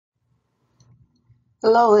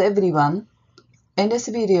Hello everyone. In this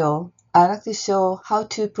video, I'd like to show how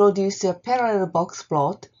to produce a parallel box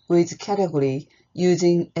plot with category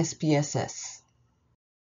using SPSS.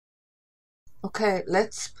 Okay,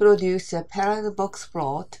 let's produce a parallel box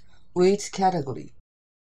plot with category.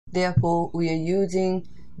 Therefore, we are using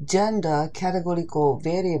gender categorical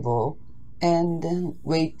variable and then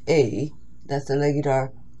weight A, that's a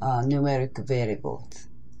regular numeric variable.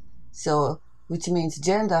 So, which means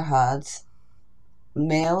gender has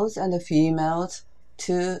males and females,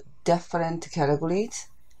 two different categories,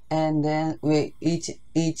 and then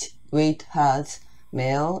each weight has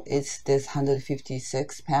male is this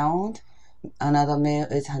 156 pound, another male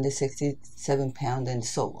is 167 pound, and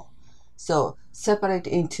so on. So separate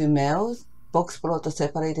into males, box plot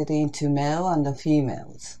separated into male and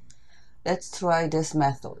females. Let's try this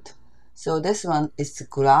method. So this one is the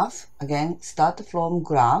graph. Again, start from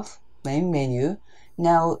graph, main menu.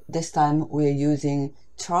 Now this time we're using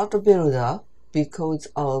chart builder because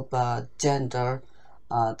of gender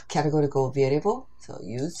categorical variable. So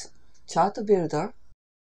use chart builder.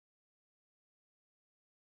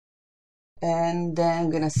 And then I'm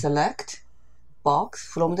gonna select box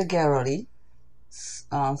from the gallery.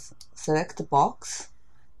 Select box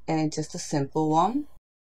and just a simple one.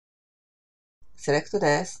 Select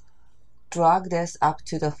this, drag this up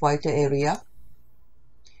to the white area.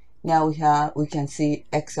 Now we can see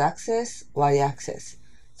x-axis, y-axis.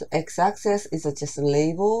 So x-axis is just a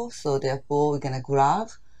label, so therefore we're gonna grab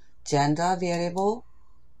gender variable,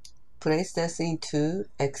 place this into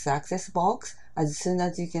x-axis box. As soon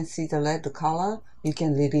as you can see the red color, you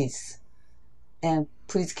can release. And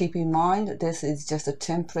please keep in mind, this is just a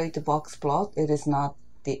template box plot. It is not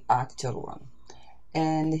the actual one.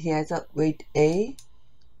 And here's a weight A.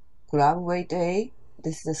 Grab weight A.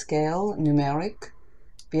 This is the scale numeric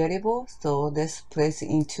variable, so this place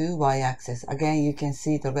into y-axis. Again, you can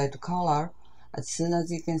see the red color. As soon as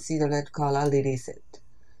you can see the red color, release it.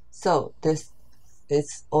 So this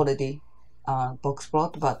is already box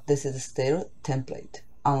plot, but this is still template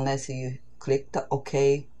unless you click the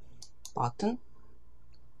OK button.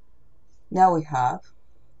 Now we have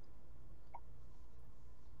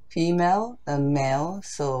female and male,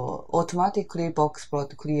 so automatically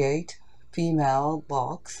Boxplot create female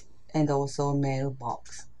box and also male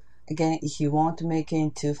box. Again, if you want to make it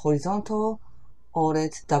into horizontal,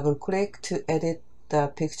 always double click to edit the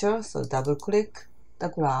picture. So double click the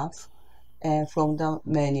graph, and from the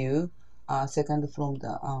menu, second from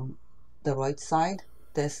the right side,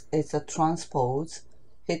 this is a transpose.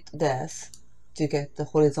 Hit this to get the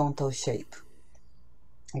horizontal shape.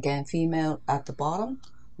 Again, female at the bottom,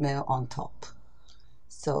 male on top.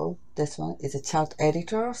 So this one is a chart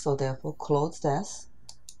editor, so therefore close this.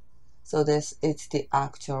 So this is the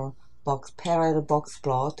actual parallel box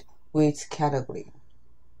plot with category.